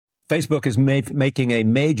Facebook is making a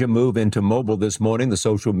major move into mobile this morning. The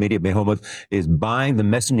social media behemoth is buying the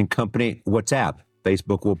messaging company WhatsApp.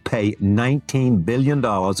 Facebook will pay $19 billion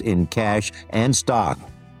in cash and stock.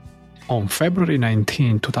 On February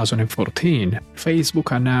 19, 2014,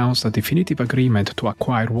 Facebook announced a definitive agreement to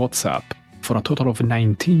acquire WhatsApp for a total of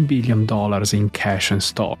 $19 billion in cash and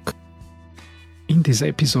stock. In this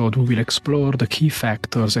episode, we will explore the key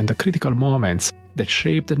factors and the critical moments that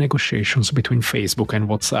shaped the negotiations between Facebook and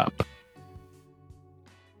WhatsApp.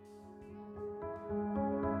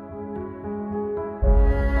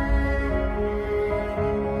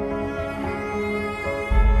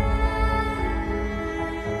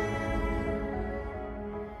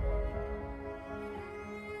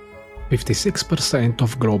 "56%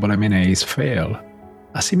 of global M&As fail.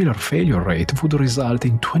 A similar failure rate would result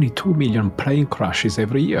in 22 million plane crashes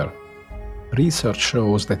every year. Research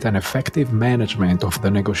shows that an effective management of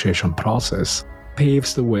the negotiation process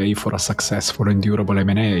paves the way for a successful and durable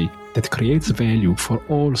M&A that creates value for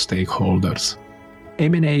all stakeholders.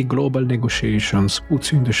 M&A global negotiations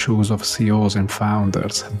puts you in the shoes of CEOs and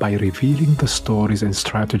founders by revealing the stories and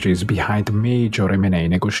strategies behind major M&A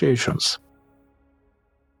negotiations."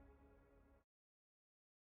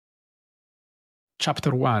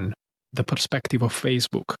 Chapter 1. The Perspective of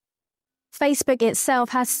Facebook. Facebook itself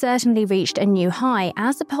has certainly reached a new high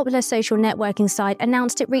as the popular social networking site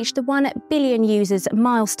announced it reached the 1 billion users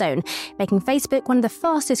milestone, making Facebook one of the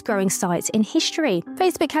fastest growing sites in history.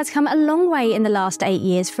 Facebook has come a long way in the last 8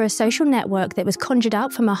 years for a social network that was conjured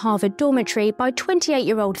up from a Harvard dormitory by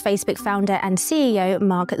 28-year-old Facebook founder and CEO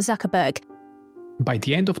Mark Zuckerberg. By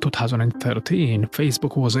the end of 2013,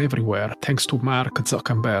 Facebook was everywhere thanks to Mark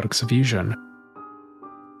Zuckerberg's vision.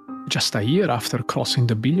 Just a year after crossing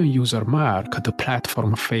the billion-user mark, the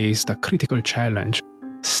platform faced a critical challenge: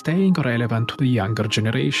 staying relevant to the younger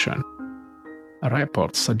generation.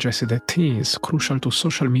 Reports suggested that teens, crucial to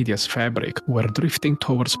social media's fabric, were drifting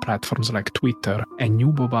towards platforms like Twitter and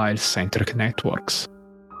new mobile-centric networks.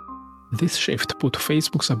 This shift put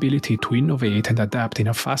Facebook's ability to innovate and adapt in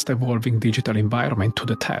a fast-evolving digital environment to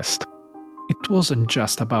the test. It wasn't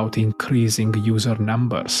just about increasing user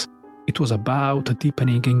numbers. It was about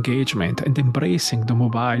deepening engagement and embracing the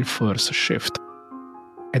mobile-first shift.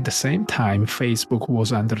 At the same time, Facebook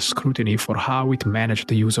was under scrutiny for how it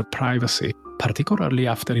managed user privacy, particularly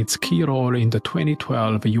after its key role in the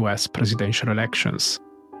 2012 US presidential elections.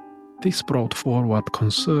 This brought forward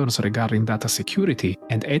concerns regarding data security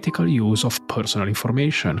and ethical use of personal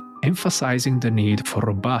information, emphasizing the need for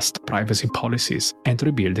robust privacy policies and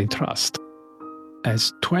rebuilding trust.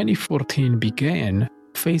 As 2014 began,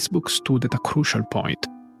 Facebook stood at a crucial point.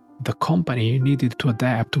 The company needed to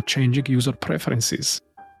adapt to changing user preferences,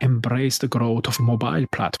 embrace the growth of mobile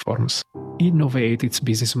platforms, innovate its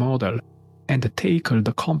business model, and tackle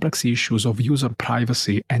the complex issues of user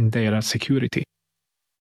privacy and data security.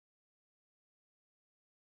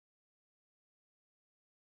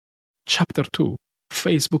 Chapter 2.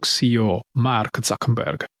 Facebook CEO Mark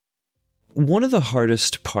Zuckerberg. One of the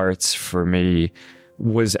hardest parts for me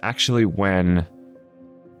was actually when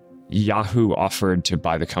Yahoo offered to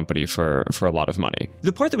buy the company for a lot of money.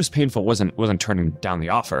 The part that was painful wasn't turning down the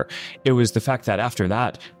offer. It was the fact that after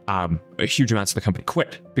that, huge amounts of the company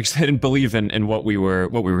quit because they didn't believe in what we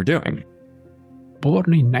were doing.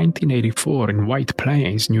 Born in 1984 in White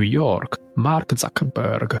Plains, New York, Mark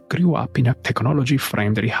Zuckerberg grew up in a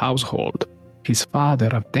technology-friendly household. His father,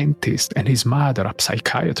 a dentist, and his mother, a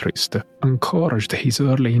psychiatrist, encouraged his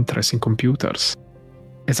early interest in computers.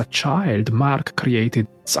 As a child, Mark created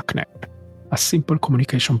ZuckNet, a simple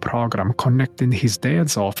communication program connecting his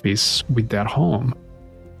dad's office with their home.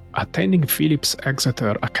 Attending Phillips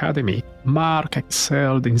Exeter Academy, Mark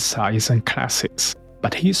excelled in science and classics,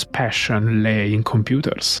 but his passion lay in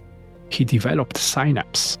computers. He developed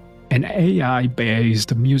Synapse, an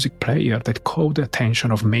AI-based music player that caught the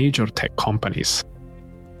attention of major tech companies.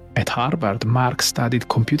 At Harvard, Mark studied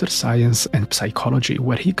computer science and psychology,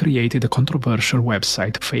 where he created the controversial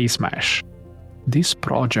website FaceMash. This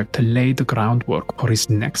project laid the groundwork for his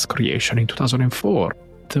next creation in 2004,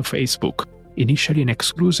 the Facebook, initially an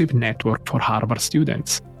exclusive network for Harvard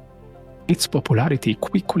students. Its popularity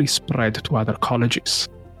quickly spread to other colleges.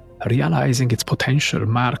 Realizing its potential,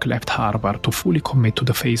 Mark left Harvard to fully commit to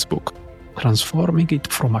the Facebook, transforming it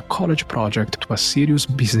from a college project to a serious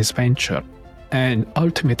business venture, and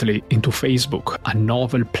ultimately into Facebook, a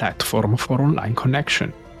novel platform for online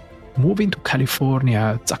connection. Moving to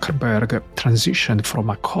California, Zuckerberg transitioned from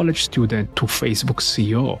a college student to Facebook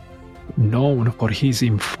CEO, known for his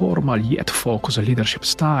informal yet focused leadership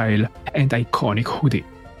style and iconic hoodie.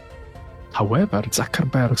 However,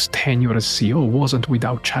 Zuckerberg's tenure as CEO wasn't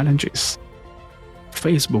without challenges.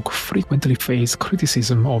 Facebook frequently faced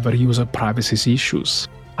criticism over user privacy issues,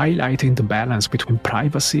 highlighting the balance between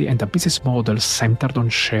privacy and a business model centered on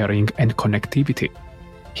sharing and connectivity.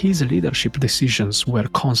 His leadership decisions were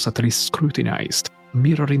constantly scrutinized,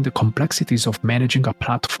 mirroring the complexities of managing a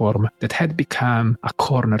platform that had become a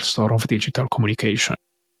cornerstone of digital communication.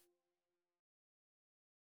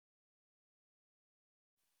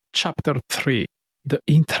 Chapter 3: The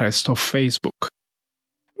Interest of Facebook.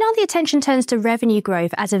 Now the attention turns to revenue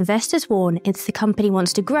growth as investors warn if the company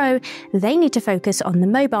wants to grow, they need to focus on the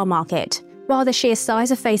mobile market. While the sheer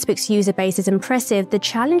size of Facebook's user base is impressive, the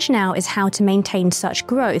challenge now is how to maintain such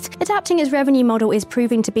growth. Adapting its revenue model is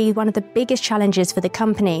proving to be one of the biggest challenges for the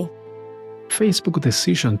company. Facebook's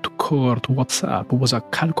decision to court WhatsApp was a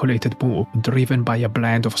calculated move driven by a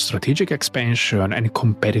blend of strategic expansion and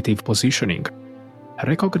competitive positioning.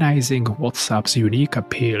 Recognizing WhatsApp's unique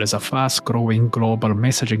appeal as a fast-growing global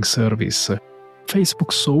messaging service,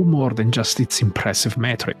 Facebook saw more than just its impressive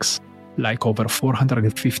metrics, like over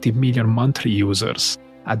 450 million monthly users,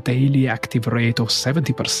 a daily active rate of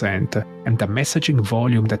 70%, and a messaging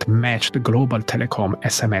volume that matched global telecom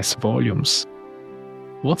SMS volumes.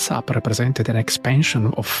 WhatsApp represented an expansion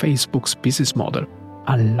of Facebook's business model.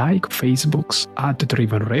 Unlike Facebook's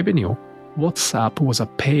ad-driven revenue, WhatsApp was a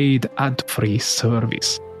paid, ad-free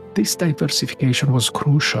service. This diversification was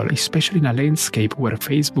crucial, especially in a landscape where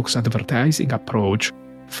Facebook's advertising approach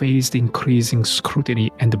faced increasing scrutiny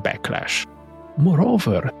and backlash.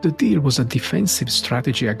 Moreover, the deal was a defensive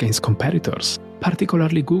strategy against competitors,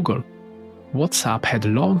 particularly Google. WhatsApp had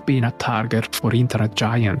long been a target for internet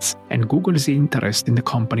giants, and Google's interest in the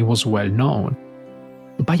company was well known.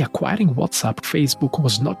 By acquiring WhatsApp, Facebook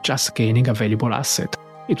was not just gaining a valuable asset,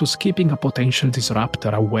 it was keeping a potential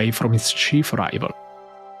disruptor away from its chief rival.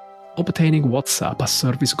 Obtaining WhatsApp, a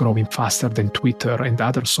service growing faster than Twitter and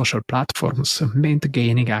other social platforms, meant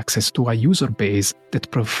gaining access to a user base that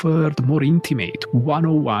preferred more intimate,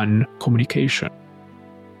 one-on-one communication.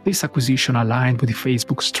 This acquisition aligned with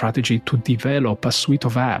Facebook's strategy to develop a suite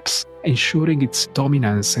of apps, ensuring its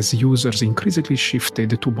dominance as users increasingly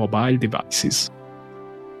shifted to mobile devices.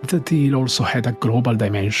 The deal also had a global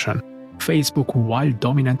dimension. Facebook, while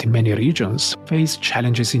dominant in many regions, faced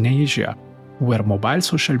challenges in Asia, where mobile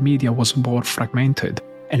social media was more fragmented,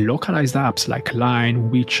 and localized apps like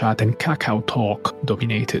Line, WeChat, and KakaoTalk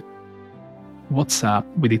dominated. WhatsApp,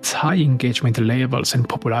 with its high engagement levels and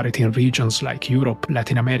popularity in regions like Europe,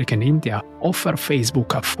 Latin America, and India, offered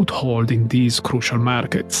Facebook a foothold in these crucial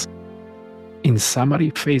markets. In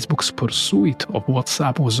summary, Facebook's pursuit of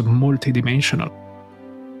WhatsApp was multidimensional,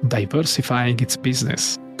 diversifying its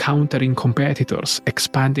business, countering competitors,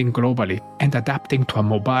 expanding globally, and adapting to a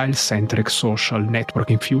mobile-centric social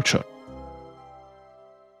networking future.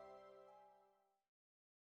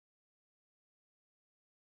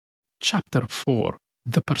 Chapter 4: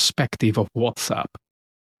 The Perspective of WhatsApp.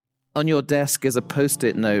 On your desk is a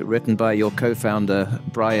post-it note written by your co-founder,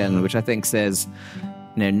 Brian, which I think says,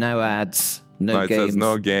 no ads, no games. It says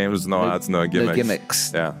no games, no ads, no gimmicks. No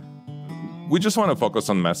gimmicks. Yeah. We just want to focus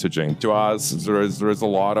on messaging. To us, there is a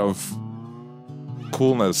lot of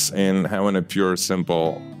coolness in having a pure,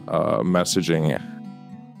 simple messaging.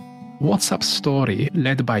 WhatsApp's story,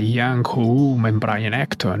 led by Yang Ho-Um and Brian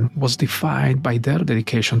Acton, was defined by their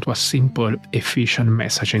dedication to a simple, efficient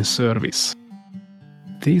messaging service.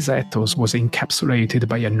 This ethos was encapsulated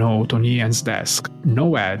by a note on Ian's desk: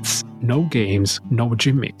 no ads, no games, no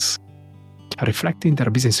gimmicks. Reflecting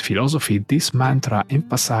their business philosophy, this mantra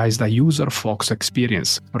emphasized a user-focused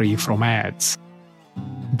experience, free from ads.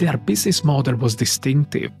 Their business model was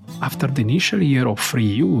distinctive. After the initial year of free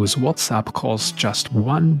use, WhatsApp cost just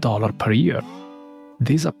 $1 per year.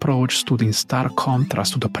 This approach stood in stark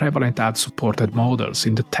contrast to the prevalent ad-supported models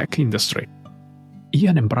in the tech industry.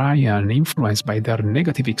 Ian and Brian, influenced by their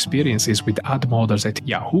negative experiences with ad models at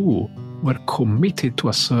Yahoo, were committed to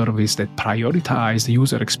a service that prioritized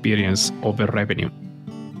user experience over revenue.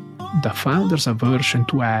 The founders' aversion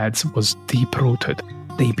to ads was deep-rooted.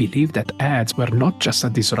 They believed that ads were not just a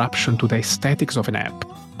disruption to the aesthetics of an app,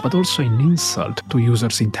 but also an insult to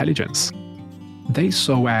users' intelligence. They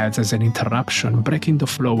saw ads as an interruption, breaking the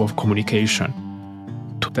flow of communication.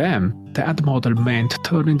 To them, the ad model meant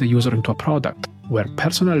turning the user into a product, where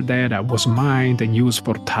personal data was mined and used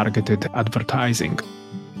for targeted advertising.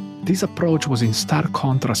 This approach was in stark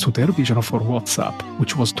contrast to their vision for WhatsApp,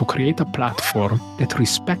 which was to create a platform that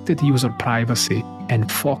respected user privacy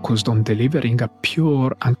and focused on delivering a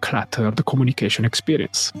pure, uncluttered communication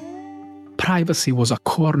experience. Privacy was a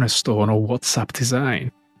cornerstone of WhatsApp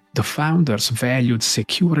design. The founders valued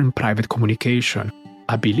secure and private communication,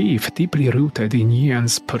 a belief deeply rooted in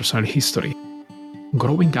Ian's personal history.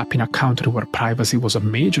 Growing up in a country where privacy was a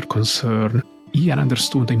major concern, Ian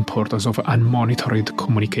understood the importance of unmonitored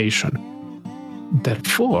communication.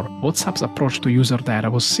 Therefore, WhatsApp's approach to user data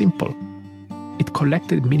was simple. It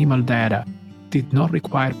collected minimal data, did not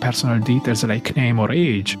require personal details like name or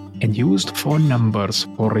age, and used phone numbers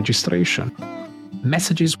for registration.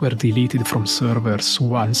 Messages were deleted from servers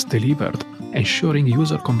once delivered, ensuring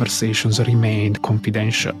user conversations remained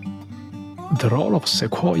confidential. The role of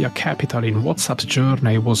Sequoia Capital in WhatsApp's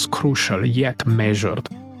journey was crucial yet measured.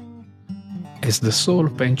 As the sole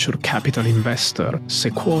venture capital investor,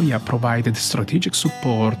 Sequoia provided strategic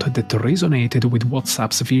support that resonated with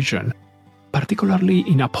WhatsApp's vision, particularly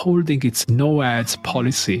in upholding its no ads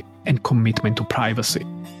policy and commitment to privacy.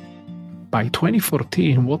 By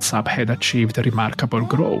 2014, WhatsApp had achieved remarkable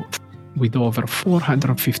growth, with over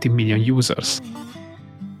 450 million users.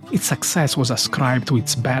 Its success was ascribed to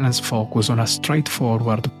its balanced focus on a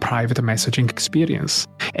straightforward private messaging experience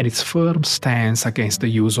and its firm stance against the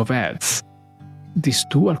use of ads. This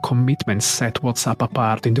dual commitment set WhatsApp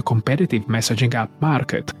apart in the competitive messaging app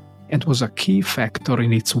market and was a key factor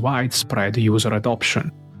in its widespread user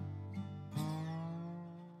adoption.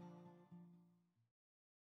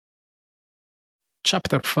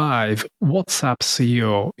 Chapter 5: WhatsApp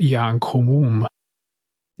CEO Ian Coum.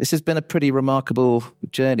 This has been a pretty remarkable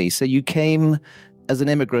journey. So you came as an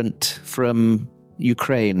immigrant from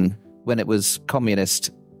Ukraine when it was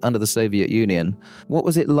communist under the Soviet Union. What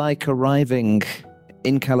was it like arriving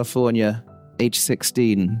in California, age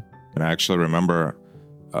 16? And I actually remember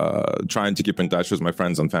trying to keep in touch with my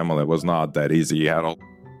friends and family. It was not that easy at all.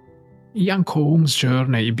 Ian Coum's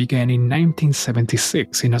journey began in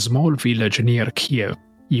 1976 in a small village near Kiev,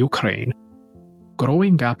 Ukraine.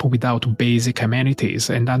 Growing up without basic amenities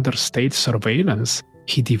and under state surveillance,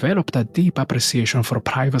 he developed a deep appreciation for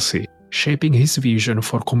privacy, shaping his vision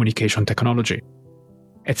for communication technology.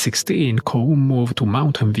 At 16, Coum moved to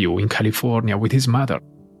Mountain View in California with his mother.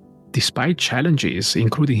 Despite challenges,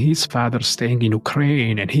 including his father staying in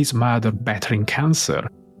Ukraine and his mother battling cancer,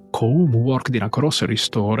 Coum worked in a grocery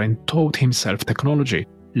store and taught himself technology,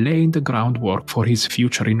 laying the groundwork for his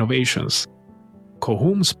future innovations.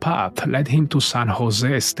 Coum's path led him to San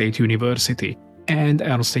Jose State University and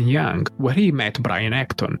Ernst & Young, where he met Brian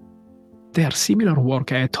Acton. Their similar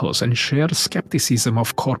work ethos and shared skepticism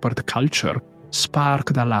of corporate culture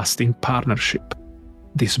sparked a lasting partnership.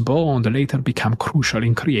 This bond later became crucial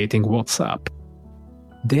in creating WhatsApp.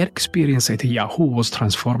 Their experience at Yahoo was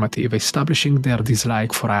transformative, establishing their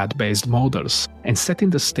dislike for ad-based models and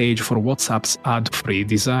setting the stage for WhatsApp's ad-free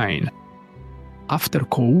design. After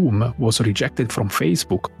Coum was rejected from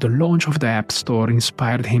Facebook, the launch of the App Store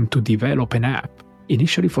inspired him to develop an app,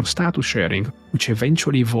 initially for status sharing, which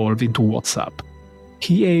eventually evolved into WhatsApp.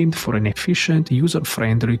 He aimed for an efficient,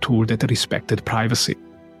 user-friendly tool that respected privacy.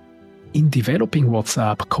 In developing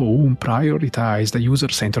WhatsApp, Coum prioritized a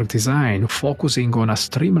user-centric design, focusing on a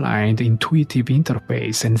streamlined, intuitive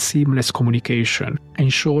interface and seamless communication,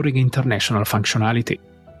 ensuring international functionality.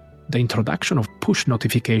 The introduction of push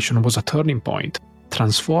notification was a turning point,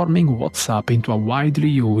 transforming WhatsApp into a widely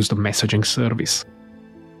used messaging service.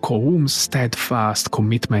 Coum's steadfast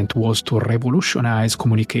commitment was to revolutionize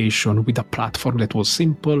communication with a platform that was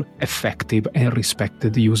simple, effective, and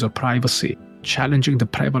respected user privacy, challenging the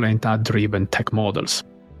prevalent ad-driven tech models.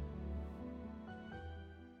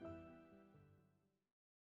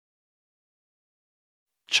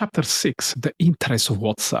 Chapter 6: The Interest of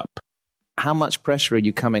WhatsApp. How much pressure are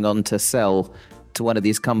you coming on to sell to one of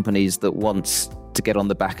these companies that wants to get on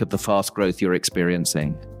the back of the fast growth you're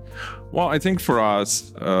experiencing? Well, I think for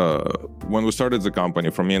us, when we started the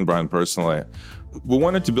company, for me and Brian personally, we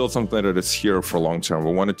wanted to build something that is here for long term.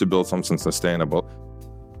 We wanted to build something sustainable.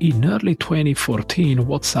 In early 2014,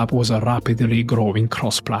 WhatsApp was a rapidly growing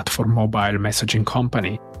cross-platform mobile messaging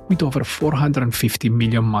company with over 450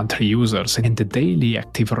 million monthly users and the daily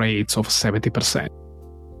active rates of 70%.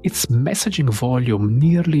 Its messaging volume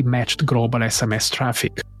nearly matched global SMS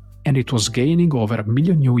traffic, and it was gaining over 1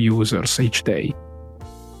 million new users each day.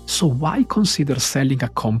 So why consider selling a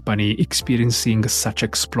company experiencing such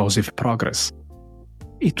explosive progress?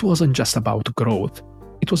 It wasn't just about growth.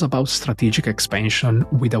 It was about strategic expansion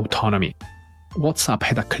with autonomy. WhatsApp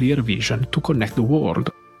had a clear vision to connect the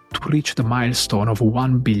world, to reach the milestone of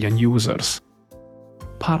 1 billion users.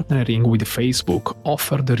 Partnering with Facebook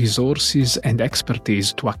offered the resources and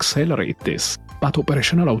expertise to accelerate this, but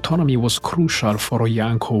operational autonomy was crucial for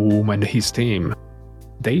Ian Coum and his team.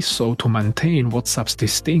 They sought to maintain WhatsApp's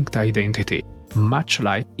distinct identity, much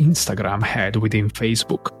like Instagram had within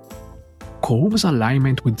Facebook. Coom's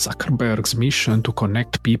alignment with Zuckerberg's mission to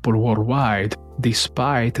connect people worldwide,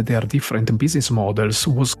 despite their different business models,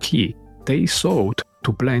 was key. They sought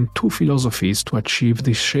to blend two philosophies to achieve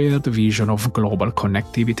the shared vision of global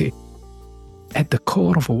connectivity. At the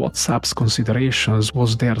core of WhatsApp's considerations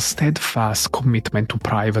was their steadfast commitment to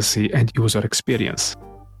privacy and user experience.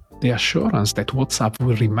 The assurance that WhatsApp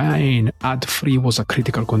will remain ad-free was a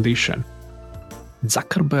critical condition.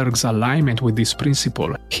 Zuckerberg's alignment with this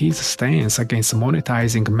principle, his stance against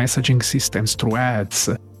monetizing messaging systems through ads,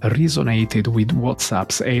 resonated with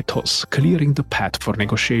WhatsApp's ethos, clearing the path for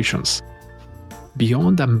negotiations.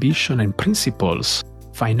 Beyond ambition and principles,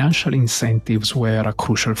 financial incentives were a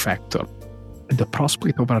crucial factor. The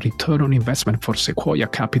prospect of a return on investment for Sequoia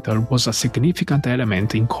Capital was a significant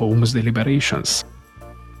element in Coom's deliberations.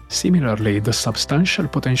 Similarly, the substantial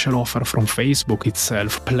potential offer from Facebook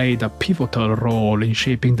itself played a pivotal role in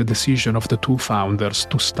shaping the decision of the two founders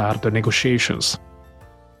to start the negotiations.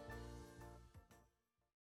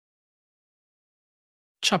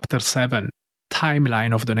 Chapter 7: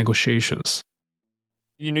 Timeline of the negotiations.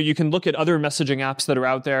 You can look at other messaging apps that are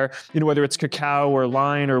out there, whether it's Kakao or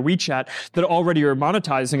Line or WeChat, that already are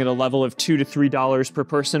monetizing at a level of $2 to $3 per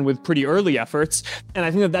person with pretty early efforts. And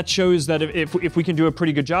I think that shows that if we can do a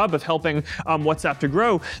pretty good job of helping WhatsApp to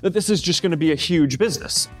grow, that this is just going to be a huge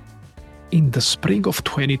business. In the spring of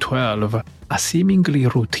 2012, a seemingly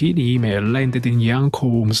routine email landed in young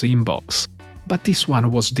Coom's inbox. But this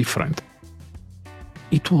one was different.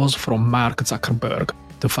 It was from Mark Zuckerberg,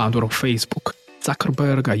 the founder of Facebook.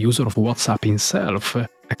 Zuckerberg, a user of WhatsApp himself,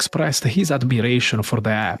 expressed his admiration for the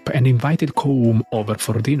app and invited Coom over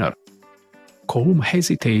for dinner. Coom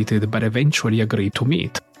hesitated but eventually agreed to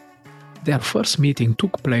meet. Their first meeting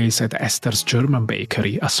took place at Esther's German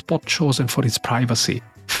Bakery, a spot chosen for its privacy,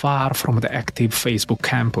 far from the active Facebook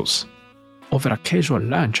campus. Over a casual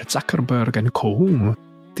lunch, Zuckerberg and Coom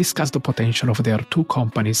discussed the potential of their two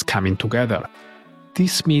companies coming together.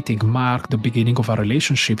 This meeting marked the beginning of a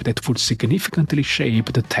relationship that would significantly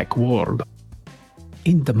shape the tech world.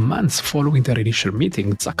 In the months following their initial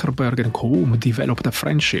meeting, Zuckerberg and Coom developed a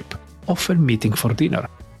friendship, often meeting for dinner.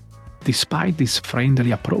 Despite these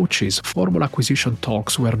friendly approaches, formal acquisition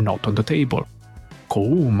talks were not on the table.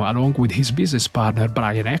 Coom, along with his business partner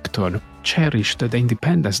Brian Acton, cherished the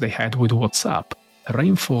independence they had with WhatsApp,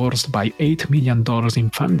 reinforced by $8 million in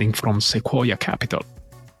funding from Sequoia Capital.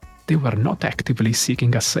 They were not actively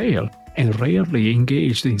seeking a sale and rarely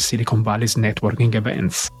engaged in Silicon Valley's networking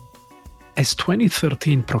events. As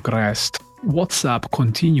 2013 progressed, WhatsApp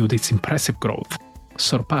continued its impressive growth,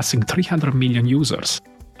 surpassing 300 million users.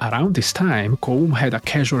 Around this time, Coom had a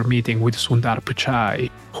casual meeting with Sundar Pichai,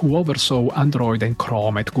 who oversaw Android and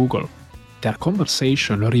Chrome at Google. Their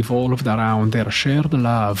conversation revolved around their shared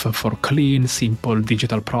love for clean, simple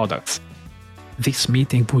digital products. This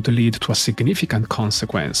meeting would lead to a significant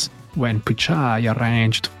consequence when Pichai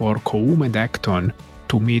arranged for Coom and Acton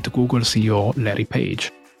to meet Google CEO Larry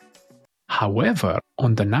Page. However,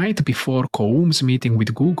 on the night before Coom's meeting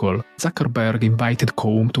with Google, Zuckerberg invited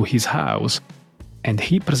Coom to his house, and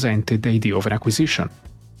he presented the idea of an acquisition.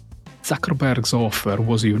 Zuckerberg's offer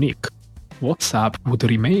was unique. WhatsApp would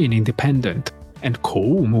remain independent, and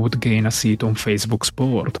Coom would gain a seat on Facebook's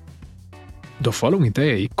board. The following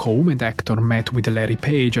day, Coom and Acton met with Larry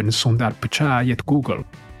Page and Sundar Pichai at Google.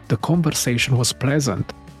 The conversation was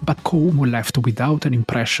pleasant, but Coom left without an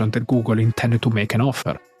impression that Google intended to make an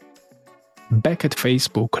offer. Back at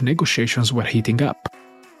Facebook, negotiations were heating up.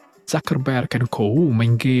 Zuckerberg and Coom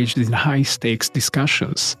engaged in high-stakes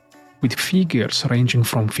discussions, with figures ranging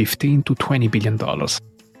from $15 to $20 billion.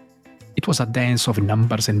 It was a dance of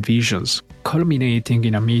numbers and visions, culminating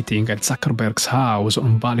in a meeting at Zuckerberg's house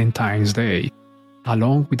on Valentine's Day.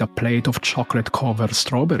 Along with a plate of chocolate-covered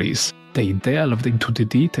strawberries, they delved into the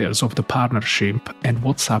details of the partnership and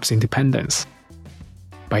WhatsApp's independence.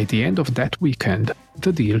 By the end of that weekend,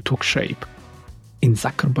 the deal took shape. In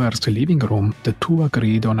Zuckerberg's living room, the two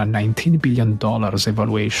agreed on a $19 billion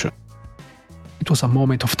evaluation. It was a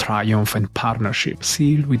moment of triumph and partnership,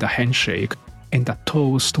 sealed with a handshake and a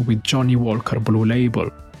toast with Johnny Walker Blue Label,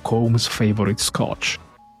 Coom's favorite scotch.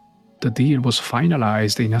 The deal was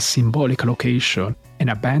finalized in a symbolic location, an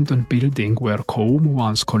abandoned building where Coom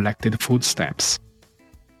once collected food stamps.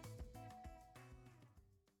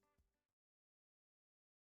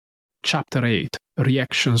 Chapter 8: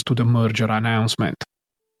 Reactions to the merger announcement.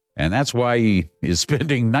 And that's why he is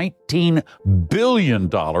spending $19 billion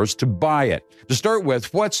to buy it. To start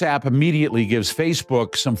with, WhatsApp immediately gives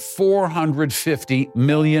Facebook some 450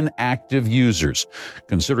 million active users.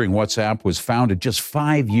 Considering WhatsApp was founded just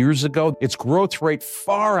 5 years ago, its growth rate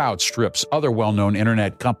far outstrips other well-known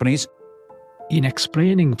internet companies. In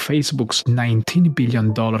explaining Facebook's $19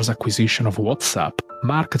 billion acquisition of WhatsApp,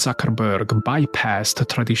 Mark Zuckerberg bypassed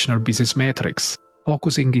traditional business metrics,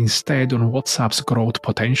 focusing instead on WhatsApp's growth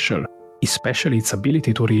potential, especially its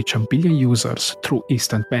ability to reach 1 billion users through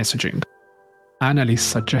instant messaging. Analysts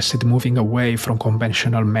suggested moving away from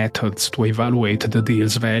conventional methods to evaluate the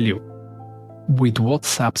deal's value. With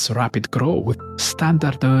WhatsApp's rapid growth,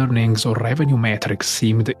 standard earnings or revenue metrics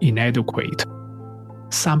seemed inadequate.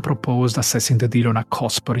 Some proposed assessing the deal on a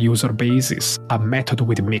cost-per-user basis, a method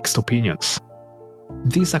with mixed opinions.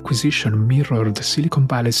 This acquisition mirrored Silicon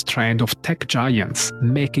Valley's trend of tech giants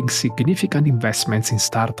making significant investments in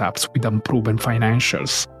startups with unproven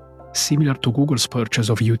financials, similar to Google's purchase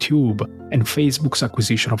of YouTube and Facebook's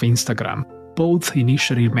acquisition of Instagram. Both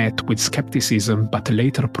initially met with skepticism but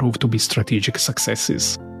later proved to be strategic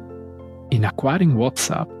successes. In acquiring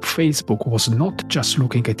WhatsApp, Facebook was not just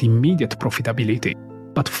looking at immediate profitability,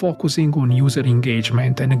 but focusing on user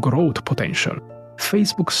engagement and growth potential.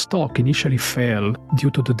 Facebook's stock initially fell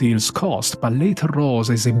due to the deal's cost, but later rose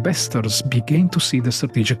as investors began to see the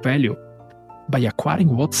strategic value. By acquiring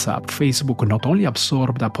WhatsApp, Facebook not only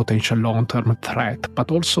absorbed a potential long-term threat,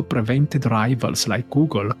 but also prevented rivals like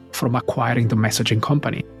Google from acquiring the messaging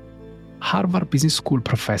company. Harvard Business School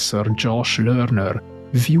professor Josh Lerner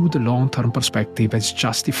viewed the long-term perspective as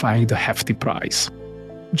justifying the hefty price.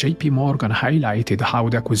 JP Morgan highlighted how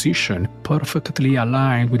the acquisition perfectly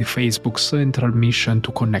aligned with Facebook's central mission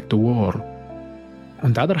to connect the world.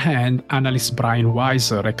 On the other hand, analyst Brian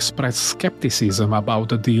Weiser expressed skepticism about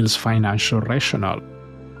the deal's financial rationale.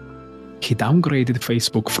 He downgraded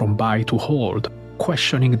Facebook from buy to hold,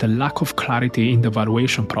 questioning the lack of clarity in the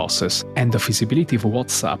valuation process and the feasibility of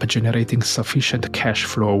WhatsApp generating sufficient cash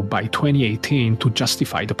flow by 2018 to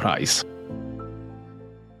justify the price.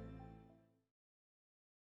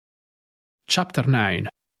 Chapter 9.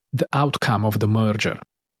 The outcome of the merger.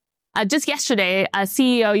 Just yesterday,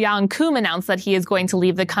 CEO Yang Koum announced that he is going to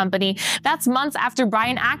leave the company. That's months after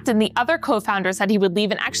Brian Acton, the other co-founder, said he would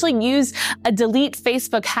leave and actually use a delete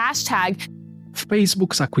Facebook hashtag.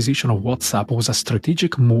 Facebook's acquisition of WhatsApp was a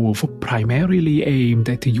strategic move primarily aimed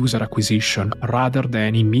at user acquisition rather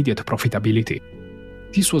than immediate profitability.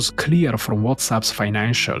 This was clear from WhatsApp's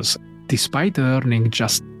financials. Despite earning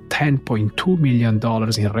just $10.2 million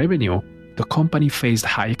in revenue, the company faced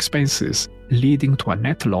high expenses, leading to a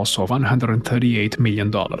net loss of $138 million.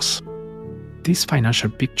 This financial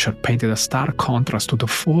picture painted a stark contrast to the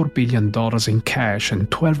 $4 billion in cash and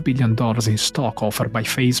 $12 billion in stock offered by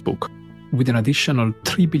Facebook, with an additional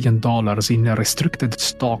 $3 billion in restricted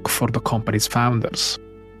stock for the company's founders.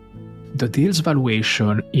 The deal's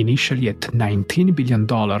valuation, initially at $19 billion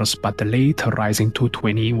but later rising to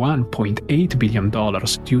 $21.8 billion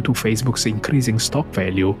due to Facebook's increasing stock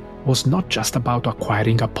value, was not just about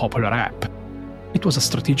acquiring a popular app. It was a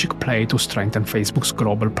strategic play to strengthen Facebook's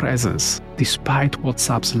global presence, despite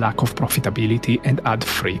WhatsApp's lack of profitability and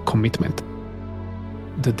ad-free commitment.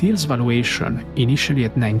 The deal's valuation, initially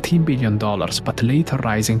at $19 billion but later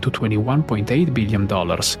rising to $21.8 billion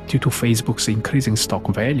due to Facebook's increasing stock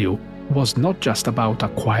value, was not just about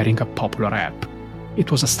acquiring a popular app.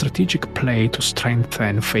 It was a strategic play to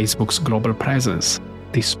strengthen Facebook's global presence,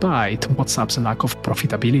 despite WhatsApp's lack of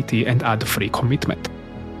profitability and ad-free commitment.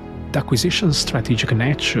 The acquisition's strategic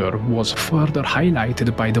nature was further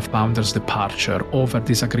highlighted by the founder's departure over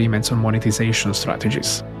disagreements on monetization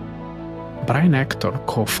strategies. Brian Acton,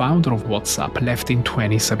 co-founder of WhatsApp, left in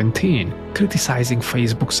 2017, criticizing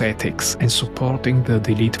Facebook's ethics and supporting the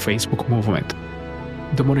Delete Facebook movement.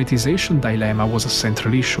 The monetization dilemma was a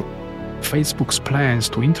central issue. Facebook's plans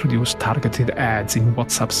to introduce targeted ads in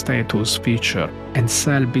WhatsApp status feature and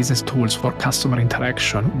sell business tools for customer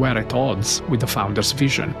interaction were at odds with the founder's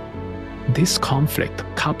vision. This conflict,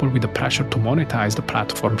 coupled with the pressure to monetize the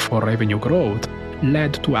platform for revenue growth,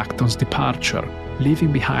 led to Acton's departure,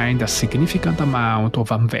 leaving behind a significant amount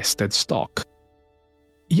of unvested stock.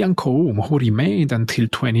 Yang Koum, who remained until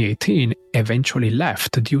 2018, eventually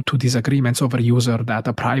left due to disagreements over user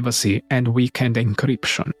data privacy and weekend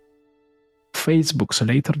encryption. Facebook's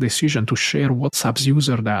later decision to share WhatsApp's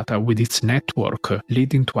user data with its network,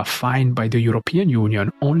 leading to a fine by the European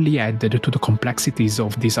Union, only added to the complexities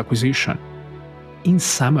of this acquisition. In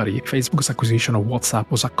summary, Facebook's acquisition of WhatsApp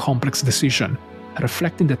was a complex decision,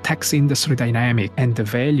 reflecting the tech industry dynamic and the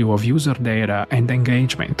value of user data and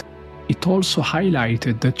engagement. It also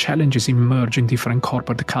highlighted the challenges in merging different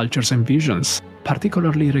corporate cultures and visions,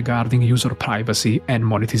 particularly regarding user privacy and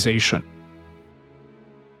monetization.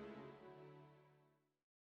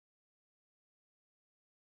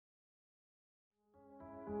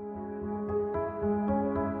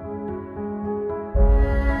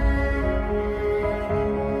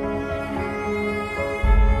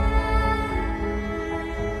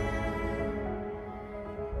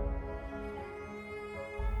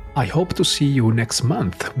 I hope to see you next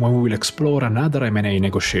month when we will explore another M&A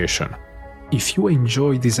negotiation. If you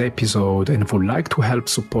enjoyed this episode and would like to help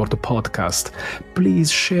support the podcast,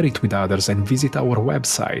 please share it with others and visit our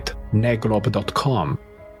website, neglob.com.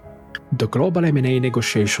 The Global M&A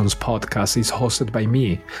Negotiations podcast is hosted by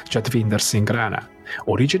me, Jadvinder Singh Rana.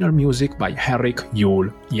 Original music by Henrik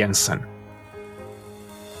Yul Jensen.